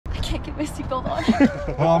can't get my seatbelt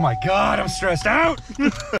on. Oh my god, I'm stressed out!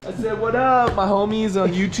 I said, what up, my homies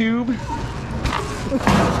on YouTube?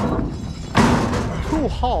 2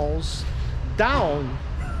 halls down,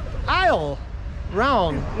 aisle,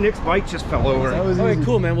 round. Nick's bike just fell over. Okay,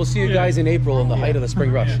 cool, man. We'll see you guys in April in the height of the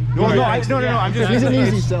spring rush. No, I'm just. He's an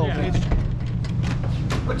easy sell.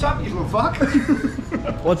 What's up, you little fuck?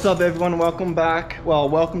 What's up, everyone? Welcome back. Well,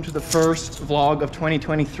 welcome to the first vlog of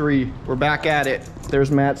 2023. We're back at it.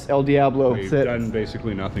 There's Matt's El Diablo. We've done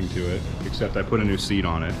basically nothing to it, except I put a new seat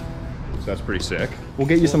on it. So that's pretty sick. We'll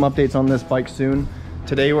get you some updates on this bike soon.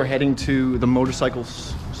 Today we're heading to the motorcycle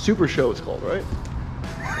Supershow, it's called, right?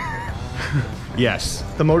 Yes.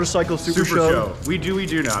 The motorcycle Supershow. We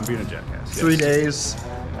do now. I'm being a jackass. Yes. 3 days.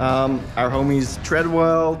 Our homies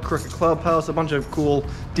Treadwell, Crooked Clubhouse, a bunch of cool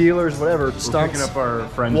dealers, whatever. We're picking up our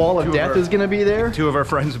friends. Wall of Death is gonna be there. 2 of our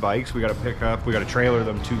friends' bikes. We got to pick up. We got to trailer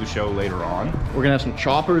them to the show later on. We're gonna have some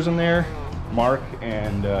choppers in there. Mark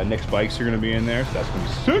and Nick's bikes are gonna be in there. So that's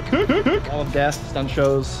gonna be sick. Wall of Death, stunt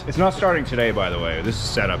shows. It's not starting today, by the way. This is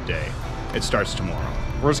setup day. It starts tomorrow.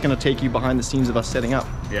 We're just gonna take you behind the scenes of us setting up.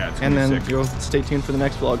 Yeah, it's and gonna then be sick. you'll stay tuned for the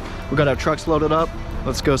next vlog. We got our trucks loaded up.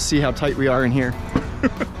 Let's go see how tight we are in here.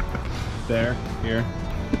 There, here.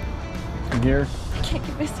 In here. I can't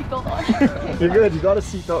get my seatbelt on. You're good. You got a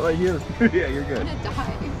seatbelt right here. Yeah, you're good. I'm gonna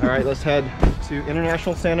die. All right, let's head to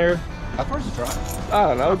International Center. How far is the drive? I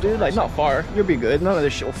don't know, dude. Like, not far. You'll be good. None of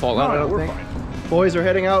this shit will fall out. I don't we're think. fine. Boys are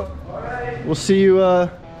heading out. We'll see you.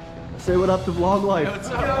 Say what up to vlog life. What's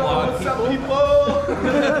up, vlog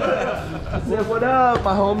I said, what up,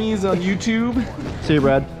 my homies on YouTube? See you,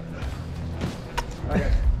 Brad.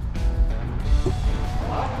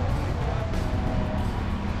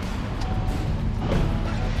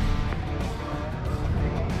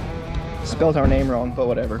 Spelled our name wrong, but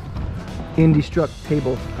whatever. Indestruct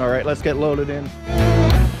table. All right, let's get loaded in.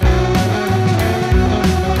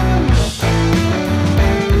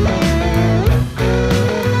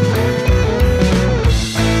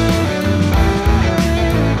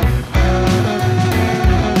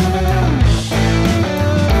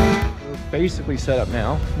 Basically set up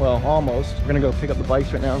now. Well, almost. We're gonna go pick up the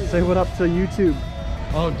bikes right now. Say what up to YouTube.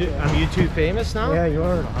 Oh, dude, I'm YouTube famous now? Yeah, you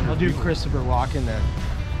are. I'll do Christopher Walken then.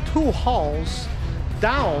 2 halls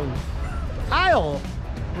down, aisle,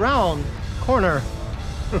 round, corner.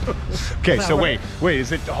 Okay, so wait,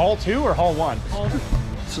 is it hall 2 or hall 1?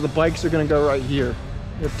 So the bikes are gonna go right here.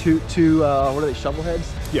 We have two what are they, shovel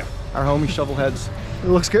heads? Yeah. Our homie shovel heads. It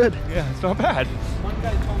looks good. Yeah, it's not bad. One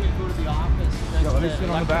guy told me to go to the office. let me sit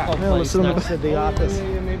on the back. Yeah, let's sit on the Next to the office.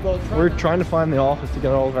 We're trying to find the office to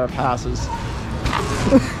get all of our passes.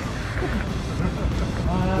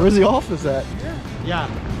 Where's the office at? Yeah.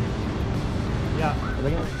 Yeah.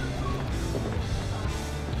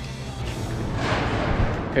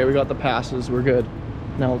 Okay, we got the passes. We're good.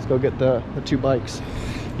 Now let's go get the 2 bikes.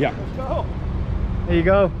 Yeah. Let's go. There you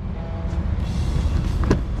go.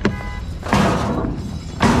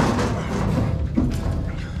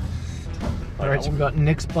 All right, so we got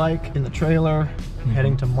Nick's bike in the trailer. I'm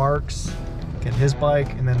heading to Mark's, get his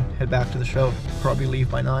bike, and then head back to the show. Probably leave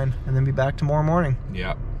by 9, and then be back tomorrow morning.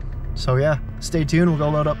 Yeah. So yeah, stay tuned. We'll go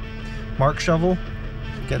load up Mark's shovel,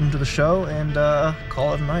 get him to the show, and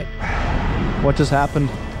call it a night. What just happened?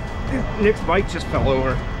 Nick's bike just fell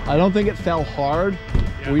over. I don't think it fell hard.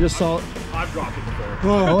 Yeah, we just saw it. I've dropped it before.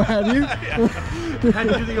 Oh, had you? Yeah. Had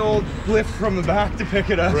to do the old lift from the back to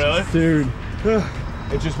pick it up. Really? Dude.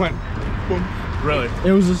 It just went boom. Really?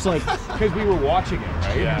 It was just like, Because we were watching it,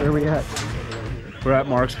 right? Yeah. where are we at? We're at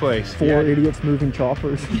Mark's place. 4 idiots moving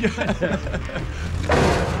choppers.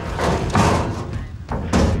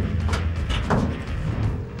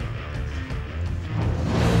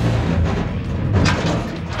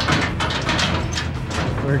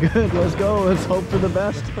 We're good, let's go. Let's hope for the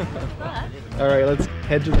best. All right, let's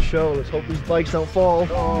head to the show. Let's hope these bikes don't fall.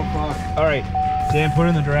 Oh, fuck. All right. Dan, put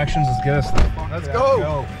in the directions. Let's get us. Let's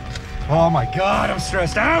go. Oh my god, I'm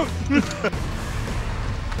stressed out.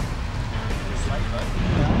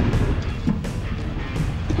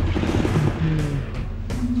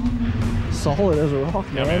 Solid as a rock,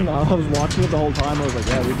 Yeah, man. man. I was watching it the whole time. I was like,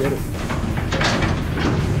 yeah, we did it.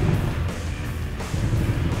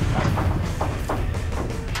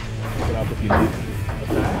 Pick it up if you need.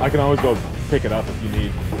 I can always go pick it up if you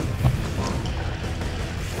need.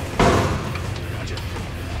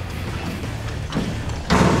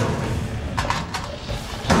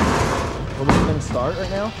 Will this thing start right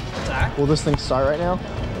now? What's that? Will this thing start right now?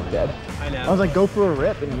 We're dead. I know. I was like, go for a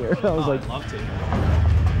rip in here. I was like, I'd love to.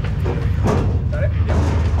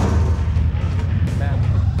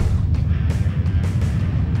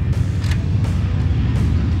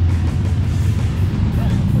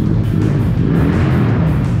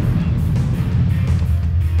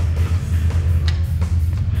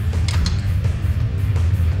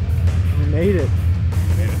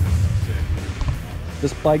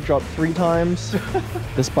 bike dropped 3 times.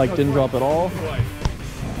 This bike didn't drop at all.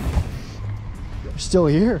 We're still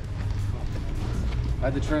here. I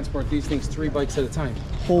had to transport these things 3 bikes at a time.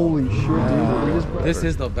 Holy shit, dude. This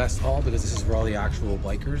is the best hall because this is where all the actual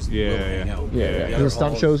bikers will hang out. The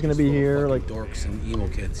stunt show is gonna be here, like dorks and emo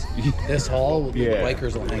kids. This hall, the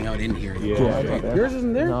bikers will hang out in here. Yours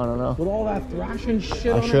isn't there? No. With all that thrashing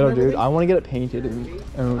shit. I should have, dude. I want to get it painted and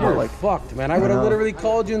You're like fucked, man. I would have literally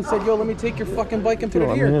called you and said, "Yo, let me take your fucking bike and put it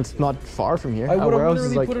I here." mean, it's not far from here. I would Where have else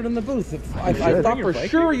is, literally like, put it in the booth. I thought for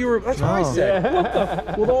sure you were. That's what I said. What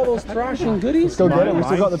the, with all those thrashing goodies. Let's go get it. We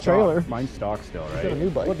still got the trailer. Mine's stock still, right? Got a new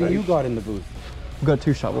bike. What do you got in the booth? We've got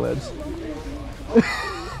 2 shovel heads.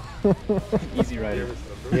 Easy Rider.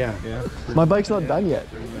 Yeah. My bike's not done yet.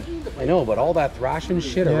 I know, but all that thrashing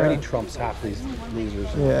shit already trumps half these losers.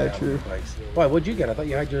 Yeah, true. Bikes. Why? What'd you get? I thought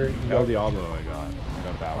you had your. El Diablo I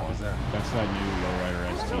got that one. What is that? That's that new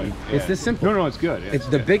lowrider ST. It's this simple. No, it's good. It's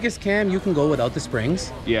the biggest cam you can go without the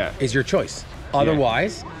springs. Yeah. Is your choice.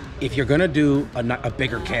 Otherwise, if you're gonna do a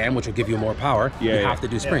bigger cam, which will give you more power, you have to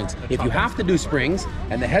do springs. If you have to do springs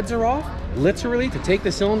and the heads are off, literally to take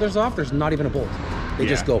the cylinders off, there's not even a bolt. They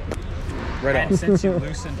just go right off. And since you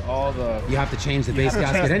loosened all the... You have to change the base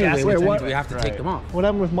gasket anyway, which means we have to take them off. What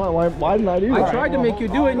happened with mine? Why didn't I do that? I tried to make you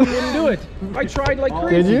do it and you wouldn't do it. I tried like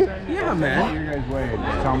crazy. Did you? Yeah, man. You guys wait.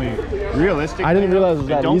 Just tell me realistically. I didn't realize it was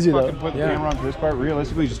that easy, though. Don't fucking put the camera onto this part.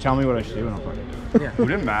 Realistically, just tell me what I should do and I'll fucking do it. It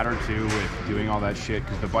wouldn't matter too with doing all that shit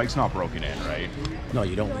because the bike's not broken in, right? No,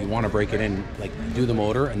 you don't. You want to break it in, like do the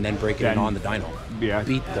motor and then break it in on the dyno. Yeah.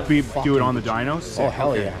 Beat the do it on the dynos. Oh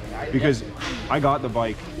hell yeah! Because I got the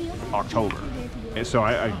bike October, and so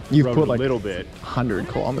I You've rode put a like little bit. 100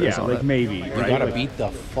 kilometers Yeah, on like it. maybe. You right? gotta Like, beat the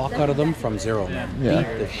fuck out of them from zero, man. Yeah.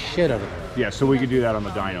 Beat the shit out of them. yeah, so we could do that on the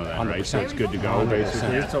dyno then, right? So 100%. it's good to go,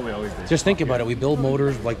 basically. That's what we always do. Just think about it. We build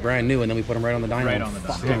motors like brand new, and then we put them right on the dyno. Right and on the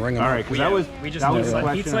dyno. fucking ring them All up. right, because that was that was the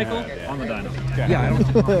heat question I cycle had, on the dyno. Yeah, I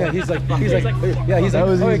don't. Yeah, he's like,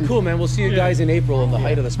 all right, cool, man. We'll see you guys in April in the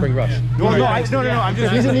height of the spring rush. No, I'm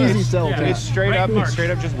just. He's an easy sell, too. It's straight up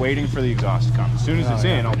just waiting for the exhaust to come. As soon as it's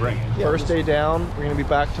in, I'll bring it. First day down. We're gonna be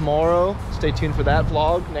back tomorrow. Stay tuned for that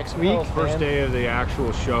vlog next week. First day of the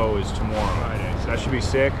actual show is tomorrow, Friday. So that should be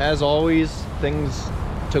sick. As always, things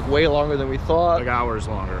took way longer than we thought. Like hours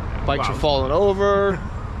longer. Bikes are falling over.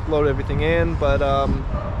 Load everything in, but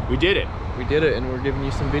we did it. we did it, and we're giving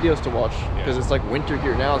you some videos to watch because it's like winter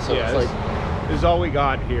here now, so it's like this is all we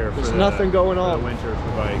got here. there's nothing going on. For the winter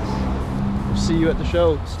for bikes. We'll see you at the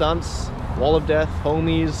show. Stunts, Wall of Death,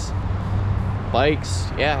 homies, bikes.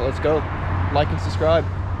 Yeah, let's go. Like and subscribe.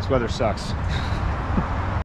 This weather sucks.